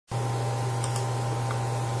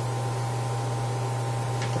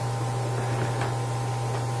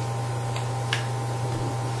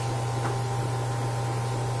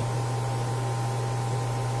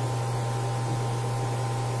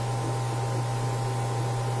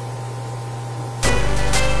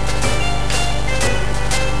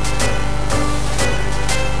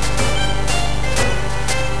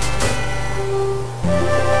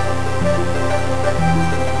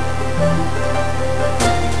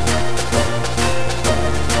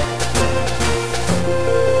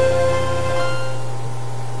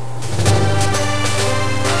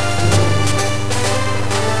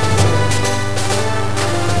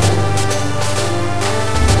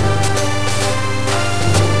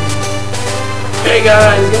Hey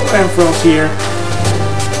guys, Frost here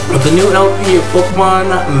with the new LP of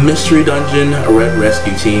Pokemon Mystery Dungeon Red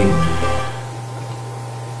Rescue Team.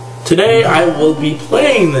 Today I will be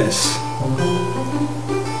playing this.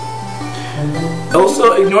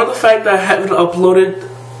 Also, ignore the fact that I haven't uploaded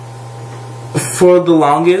for the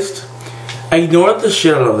longest. Ignore the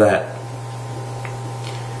shit out of that.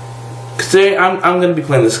 Today I'm gonna be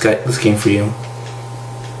playing this game for you.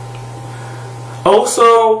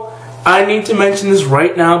 Also, I need to mention this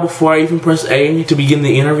right now before I even press A to begin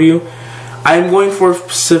the interview. I am going for a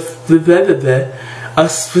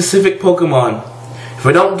specific Pokemon. If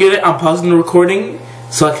I don't get it, I'm pausing the recording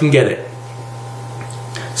so I can get it.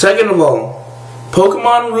 Second of all,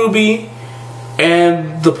 Pokemon Ruby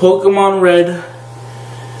and the Pokemon Red,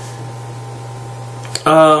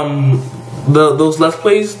 those Let's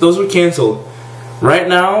Plays, those were canceled. Right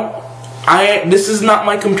now, this is not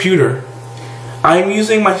my computer. I'm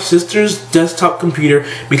using my sister's desktop computer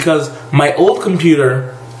because my old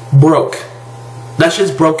computer broke. That shit's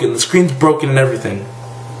broken. The screen's broken and everything.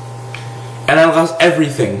 And I lost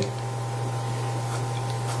everything.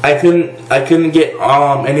 I couldn't get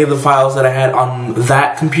any of the files that I had on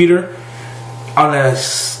that computer on the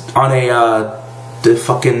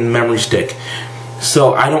fucking memory stick.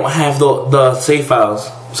 So I don't have the save files,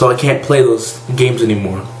 so I can't play those games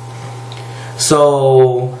anymore.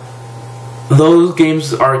 So those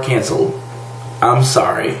games are canceled. I'm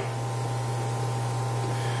sorry.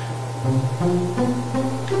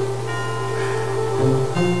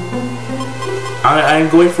 I'm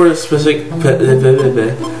going for a specific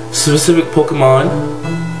Pokemon.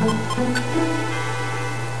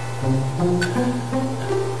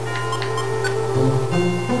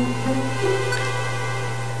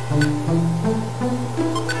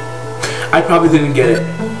 I probably didn't get it.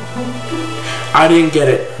 I didn't get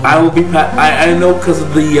it. I will be. I know because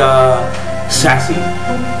of the Sassy.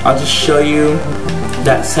 I'll just show you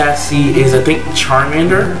that Sassy is, I think,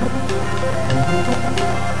 Charmander.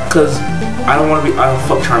 Because I don't want to be. I don't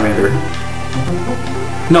fuck Charmander.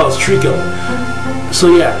 No, it's Trico.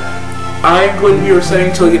 So yeah, I'm going to be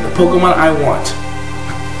reciting until I get the Pokemon I want.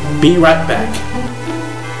 Be right back.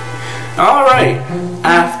 All right.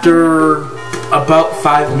 After about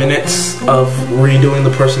 5 minutes of redoing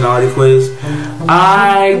the personality quiz,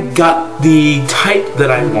 I got the type that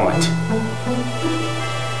I want.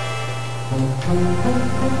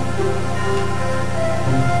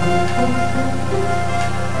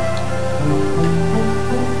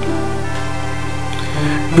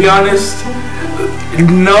 Be honest,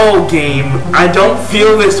 no game, I don't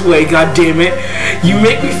feel this way, god damn it. You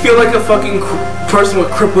make me feel like a fucking person with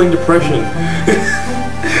crippling depression.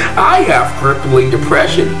 I have crippling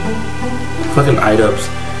depression. Fucking iDubbbz.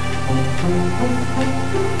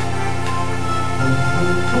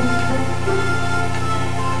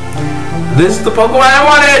 This is the Pokemon I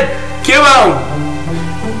wanted! Cubone!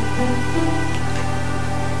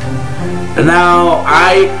 And now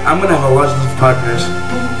I'm gonna have a lot of partners.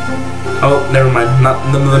 Oh, never mind. Not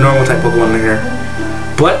none of the normal type Pokemon in here.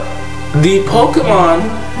 But the Pokemon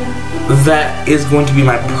that is going to be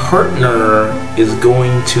my partner is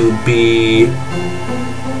going to be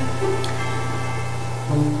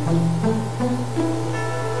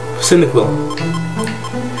Cyndaquil.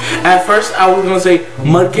 At first I was going to say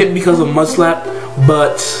Mudkip because of Mudslap,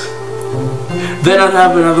 but then I'd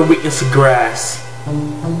have another weakness to Grass.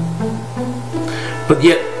 But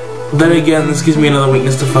yet, then again, this gives me another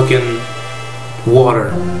weakness to fucking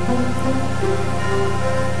Water.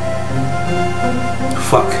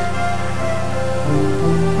 Fuck.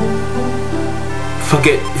 Fuck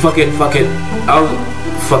it. Fuck it. Fuck it.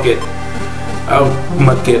 Fuck it.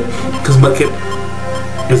 Mudkip. Because Mudkip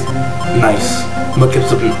is nice.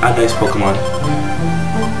 Mudkip's a nice Pokemon.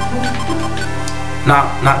 No.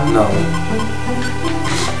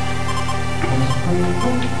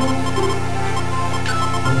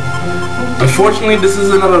 Unfortunately, this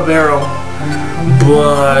is another barrel,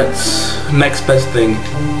 but next best thing.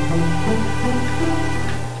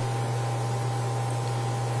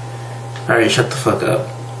 Alright, shut the fuck up.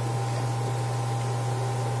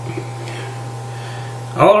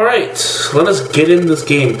 Alright, let us get in this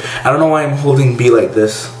game. I don't know why I'm holding B like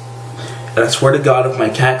this. And I swear to God, if my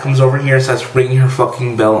cat comes over here and starts ringing her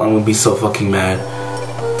fucking bell, I'm gonna be so fucking mad.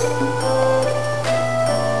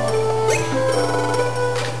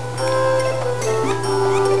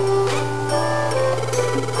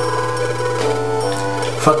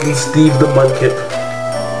 Fucking Steve the Mudkip.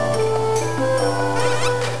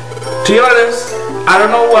 To be honest, I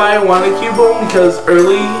don't know why I wanted Cubone, because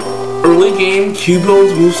early game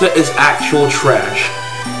Cubone's moveset is actual trash.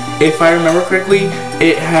 if I remember correctly,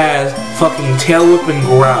 it has fucking tail whip and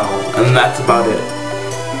growl, and that's about it.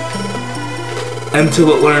 Until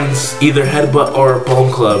it learns either headbutt or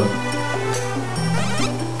bone club.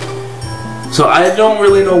 So I don't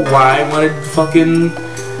really know why I wanted to fucking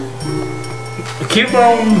keep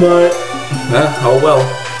on, but oh well.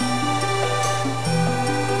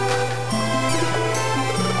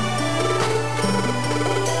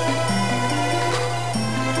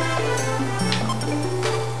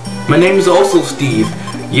 My name is also Steve.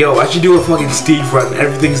 Yo, I should do a fucking Steve run.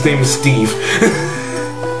 Everything's name is Steve.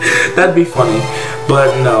 That'd be funny,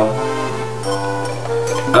 but no.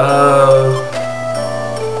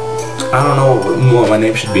 I don't know what my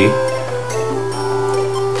name should be.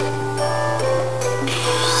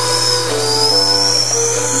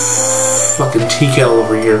 Fucking TKL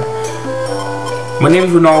over here. My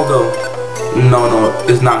name's Ronaldo. No,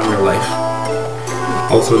 it's not in real life.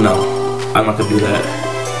 Also, no. I'm not gonna do that.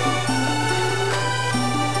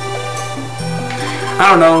 I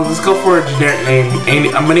don't know, let's go for a generic name. Andy.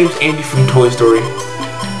 My name's Andy from Toy Story.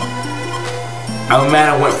 I'm mad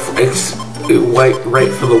I went for,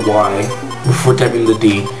 right for the Y before typing the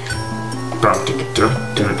D.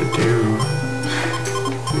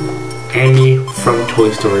 Andy from Toy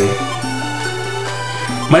Story.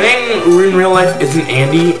 My name in real life isn't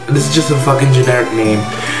Andy. This is just a fucking generic name.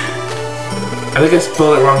 I think I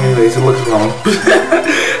spelled it wrong anyways, it looks wrong.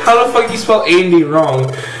 How the fuck do you spell Andy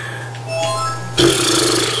wrong?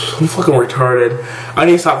 I'm fucking retarded. I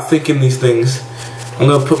need to stop thinking these things. I'm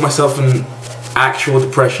gonna put myself in actual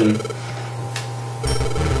depression.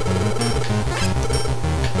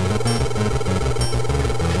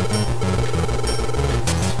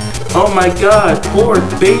 Oh my god, poor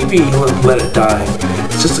baby. Let it die.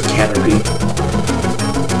 It's just a canopy.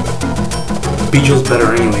 Bejo's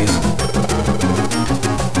better anyways.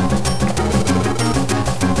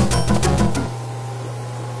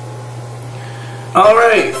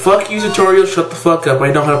 Alright, fuck you tutorial, shut the fuck up,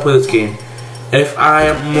 I know how to play this game. If I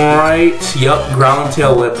am right, yup, ground and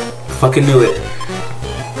tail whip. Fucking knew it.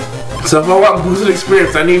 So if I want boosted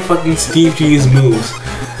experience, I need fucking Steve to use moves.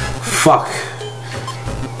 Fuck.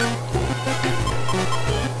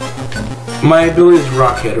 My ability is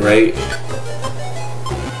Rockhead, right?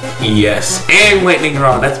 Yes, and Lightning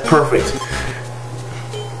Rod, that's perfect.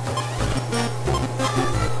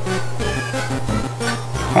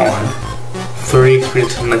 Hold on. 30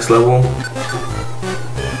 experience to the next level.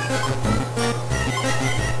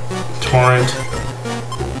 Torrent.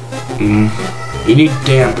 You need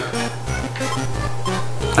Damp.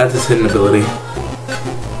 That's his hidden ability.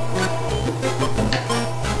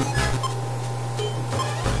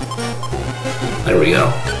 There we go.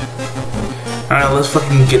 Alright, let's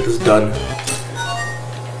fucking get this done.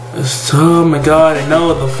 Oh my god, I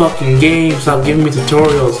know the fucking game. Stop giving me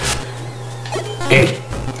tutorials. Hey.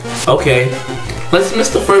 Okay. Let's miss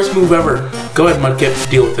the first move ever. Go ahead, Mudkip.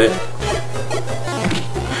 Deal with it.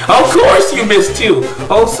 Of course you missed too!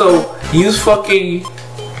 Also, use fucking...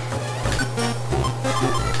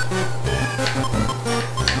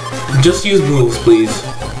 Just use moves, please.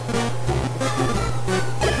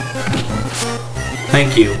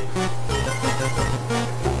 Thank you.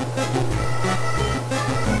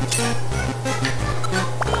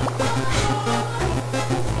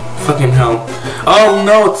 Fucking hell. Oh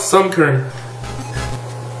no, it's Sunkern.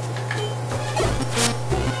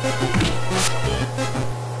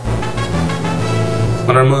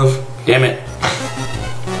 Another move. Damn it.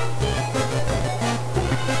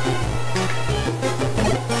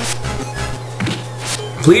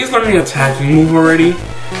 Please learn the attacking move already.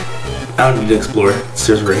 I don't need to explore. It's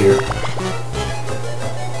just right here.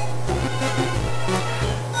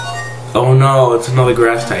 Oh no, it's another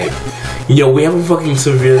grass type. Yo, we have a fucking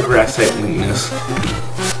severe grass type weakness.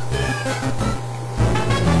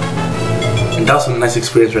 And that was some nice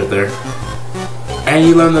experience right there. And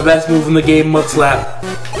you learn the best move in the game, Mud Slap.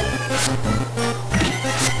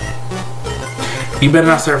 You better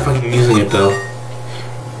not start fucking using it though.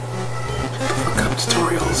 Shut the fuck up,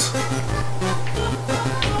 tutorials.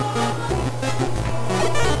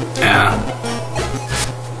 Yeah.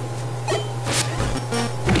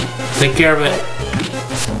 Take care of it.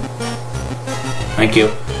 Thank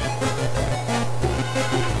you.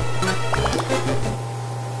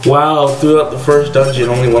 Wow, throughout the first dungeon,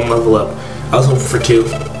 only one level up. I was hoping for 2.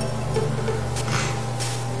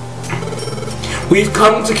 We've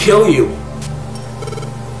come to kill you.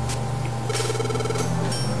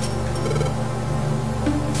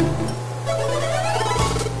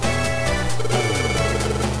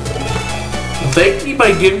 Thank me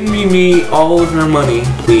by giving me all of your money,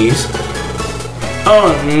 please.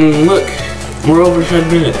 Oh, look. We're over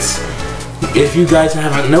 10 minutes. If you guys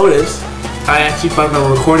haven't noticed, I actually found a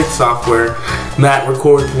recording software that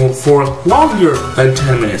records for longer than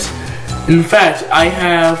 10 minutes. In fact, I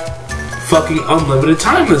have fucking unlimited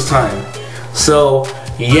time this time. So,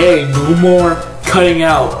 yay, no more cutting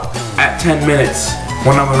out at 10 minutes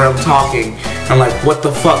when I'm around talking. I'm like, what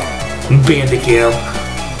the fuck, Bandicam?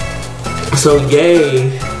 So,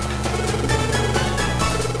 yay.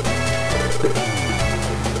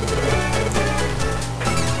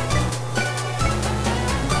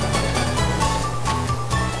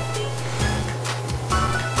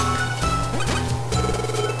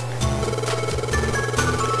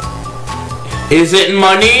 Is it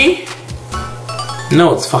money?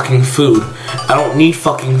 No, it's fucking food. I don't need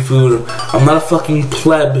fucking food. I'm not a fucking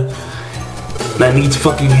pleb that needs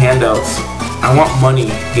fucking handouts. I want money.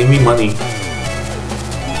 Give me money.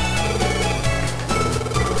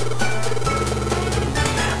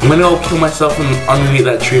 I'm gonna go kill myself underneath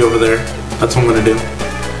that tree over there. That's what I'm gonna do.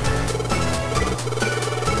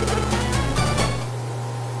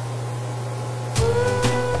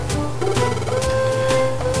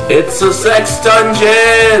 It's a sex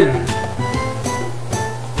dungeon!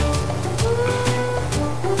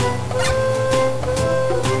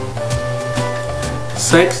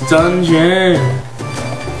 Sex dungeon!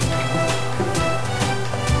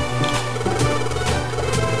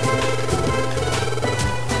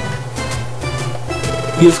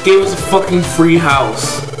 He just gave us a fucking free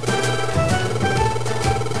house.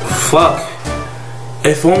 Fuck.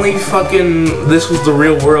 If only fucking this was the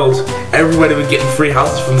real world, everybody would get free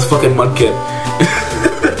houses from this fucking mudkip.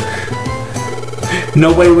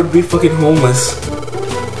 Nobody would be fucking homeless.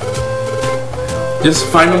 Just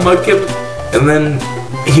find a mudkip and then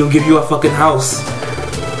he'll give you a fucking house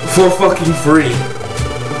for fucking free.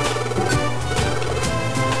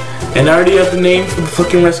 And I already have the name for the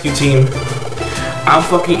fucking rescue team. I'm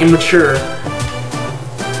fucking immature.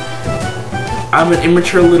 I'm an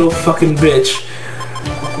immature little fucking bitch.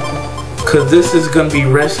 Cause this is gonna be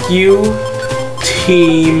Rescue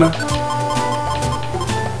Team.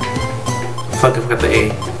 Fuck, I forgot the A.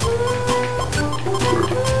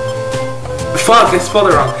 Fuck, I spelled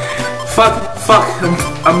it wrong. Fuck,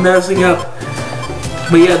 I'm messing up.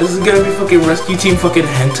 But yeah, this is gonna be fucking Rescue Team fucking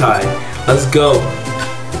hentai. Let's go.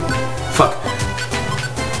 Fuck.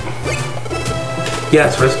 Yeah,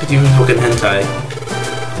 it's Rescue Team fucking hentai.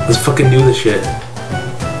 Let's fucking do this shit.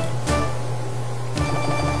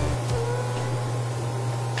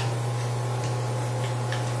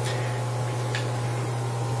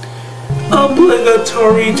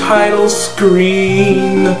 Obligatory title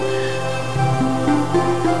screen.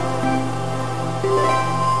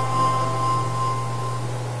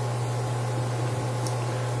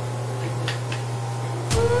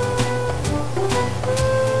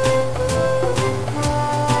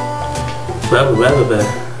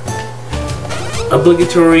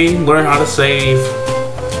 Obligatory, learn how to save.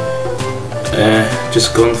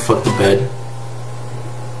 Just go and fuck the bed.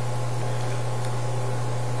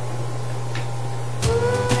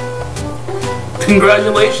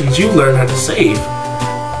 Congratulations, you learned how to save.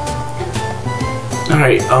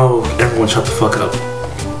 Alright, oh, everyone shut the fuck up.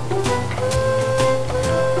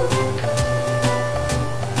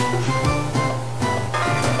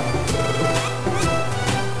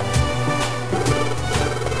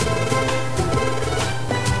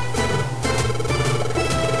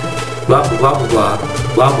 Blah blah blah blah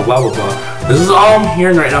blah blah blah blah blah. This is all I'm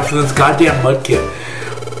hearing right now from this goddamn mudkip.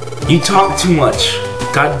 You talk too much.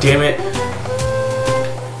 God damn it.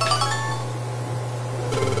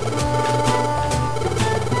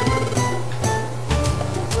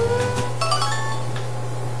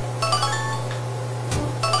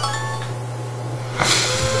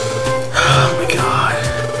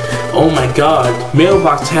 Oh my god,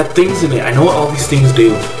 Mailbox had things in it. I know what all these things do.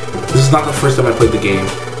 This is not the first time I played the game.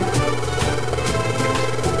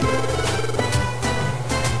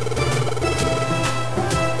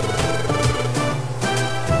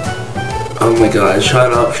 Oh my god,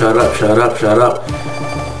 shut up, shut up, shut up, shut up.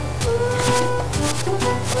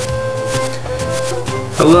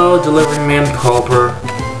 Hello, delivery man Culper.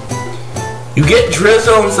 You get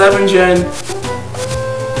Drizzle in 7 Gen.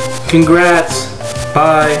 Congrats.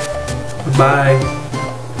 Bye. Bye.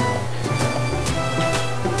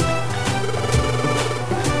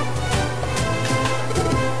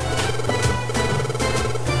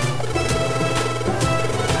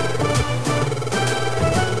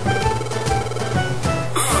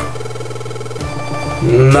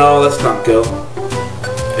 No, let's not go.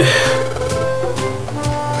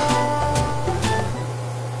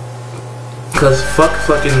 Cause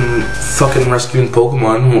fucking rescuing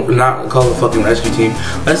Pokemon. We're not call the fucking rescue team.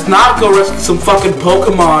 Let's not go rescue some fucking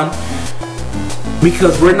Pokemon.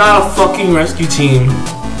 Because we're not a fucking rescue team.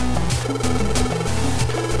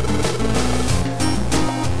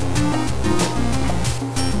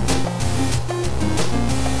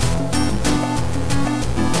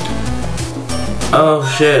 Oh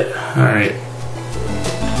shit. Alright.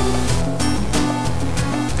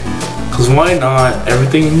 Cause why not?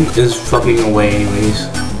 Everything is fucking away anyways.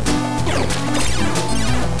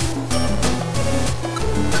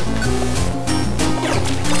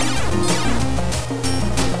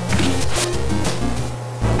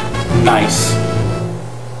 Nice.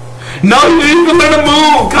 No, you didn't even learn to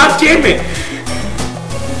move! God damn it!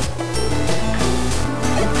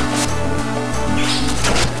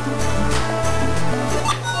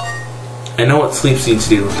 I know what sleep seeds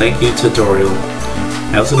do. Thank you, tutorial.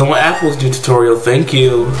 I also know what apples do, tutorial. Thank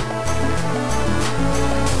you.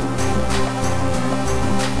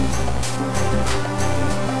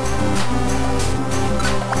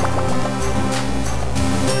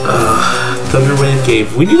 Thunder Wave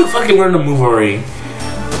Cave. We need to fucking learn to move already.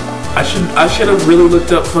 I should have really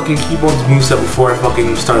looked up fucking Keybone's moveset before I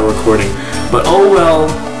fucking started recording. But oh well.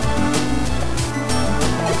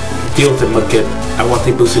 Deal with it, Mudkip. I want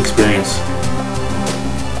the boost experience.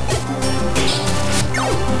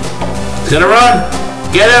 He's gonna run!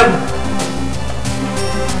 Get him!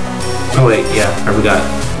 Oh wait, yeah, I forgot.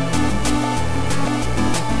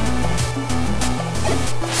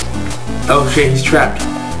 Oh shit, he's trapped.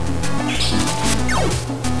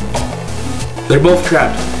 They're both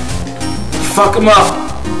trapped. Fuck him up!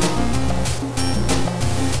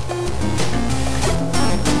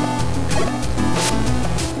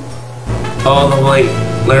 Oh, the light.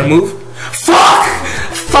 Let her move. Fuck!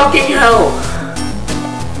 Fucking hell!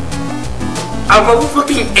 I'm level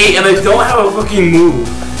fucking 8 and I don't have a fucking move.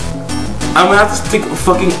 I'm gonna have to stick with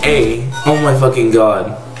fucking A. Oh my fucking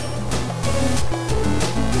god.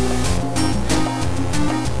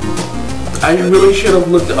 I really should have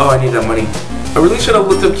looked. Oh, I need that money. I really should have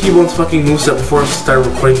looked up Keybone's fucking moveset before I started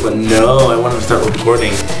recording, but no, I wanted to start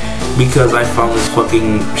recording because I found this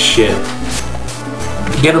fucking shit.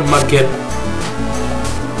 Get him, Mudkip.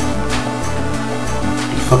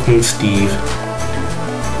 Fucking Steve.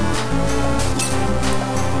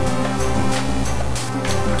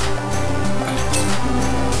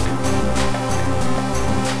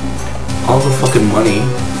 All the fucking money.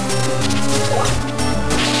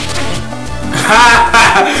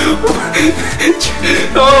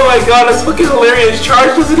 Oh my god, that's fucking hilarious.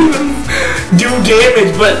 Charge doesn't even do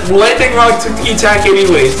damage, but Lightning Rock took the attack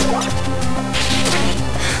anyways.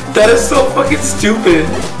 That is so fucking stupid.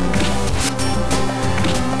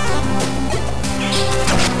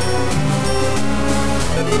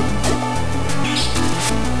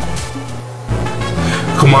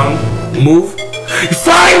 Come on, move.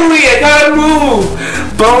 Finally, I gotta move!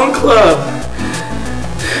 Bone Club!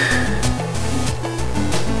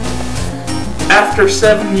 After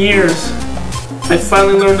 7 years, I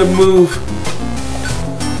finally learned to move.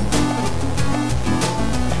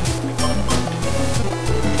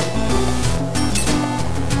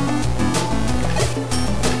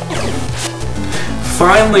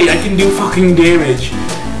 Finally, I can do fucking damage.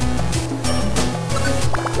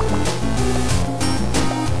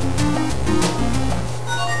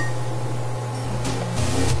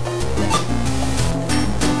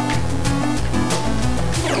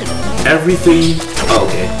 Everything. Oh,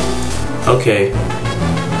 okay.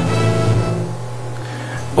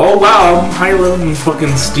 Oh wow, I'm higher level than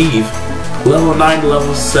fucking Steve. Level 9 to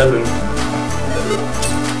level 7.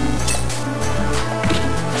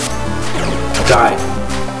 Die.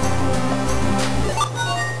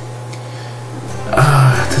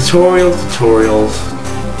 Tutorials.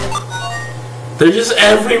 They're just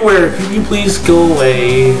everywhere. Can you please go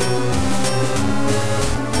away?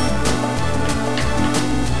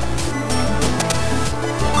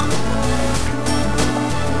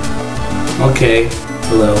 Okay,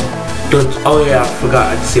 hello. Oh yeah, I forgot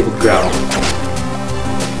I disabled growl.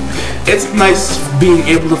 It's nice being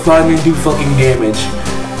able to finally do fucking damage.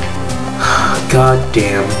 God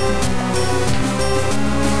damn.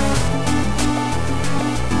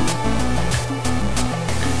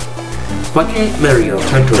 Fucking, there we go,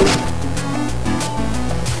 turn to it.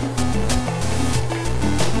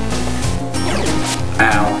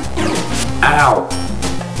 Ow. Ow.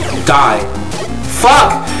 Die.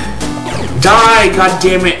 Fuck! Die, god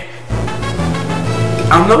damn it.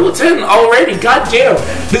 I'm level 10 already, god damn.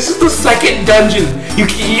 This is the second dungeon.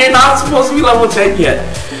 You're not supposed to be level 10 yet.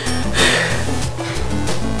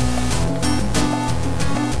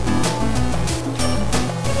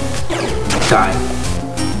 Die.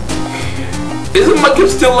 Isn't Mudkip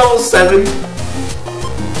still level 7?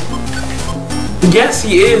 Yes,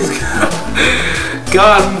 he is.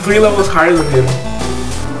 God, I'm 3 levels higher than him.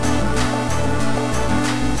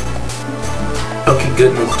 Okay,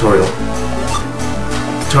 good, no tutorial.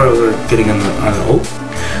 Tutorials are getting on the oh.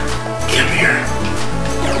 Come here.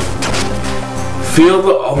 Feel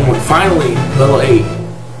the oh finally, level 8.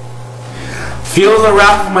 Feel the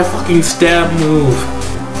wrath of my fucking stab move.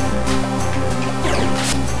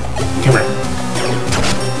 Come here.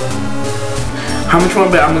 How much more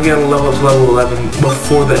bet I'm gonna get a level up to level 11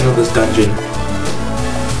 before the end of this dungeon?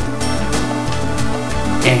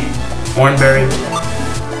 Oranberry.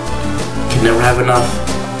 Can never have enough.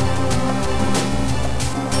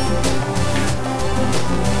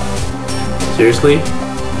 Seriously?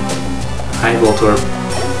 Hi, Voltorb.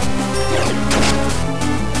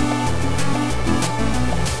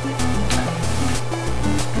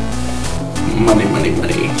 Money, money,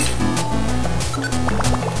 money.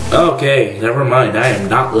 Okay, never mind. I am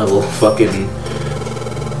not level fucking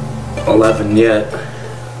 11 yet.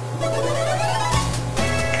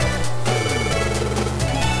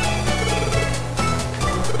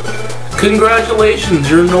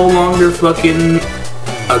 Congratulations, you're no longer fucking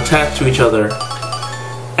attached to each other.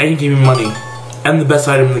 And you give me money. And the best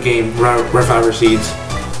item in the game, Reviver Seeds.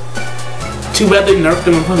 Too bad they nerfed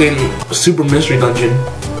them in fucking Super Mystery Dungeon.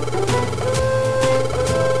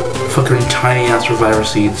 Fucking tiny ass Reviver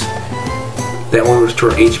Seeds. They only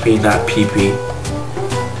restore HP, not PP.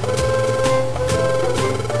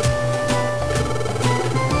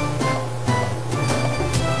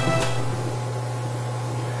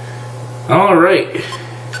 Alright.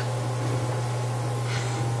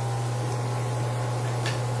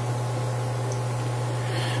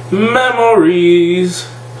 Memories.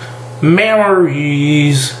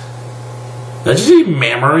 Memories. Did you say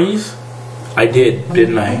memories? I did,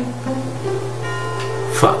 didn't I?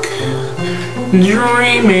 Fuck.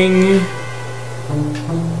 Dreaming.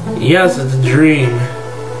 Yes, it's a dream.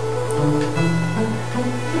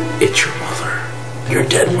 It's your mother. Your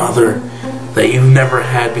dead mother. That you've never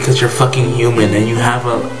had because you're fucking human and you have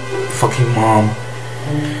a fucking mom.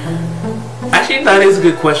 Actually, that is a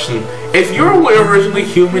good question. If you were originally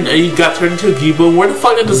human and you got turned into a Gibo, where the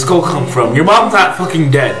fuck did the skull come from? Your mom's not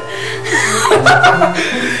fucking dead.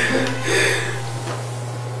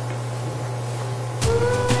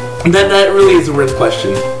 That really is a weird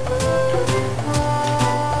question.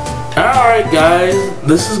 Alright guys,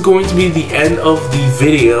 this is going to be the end of the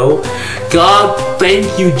video. God,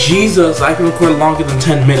 thank you Jesus, I can record longer than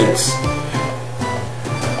 10 minutes.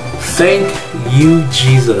 Thank you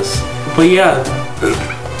Jesus. But yeah,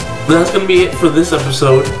 that's gonna be it for this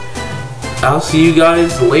episode. I'll see you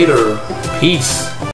guys later. Peace.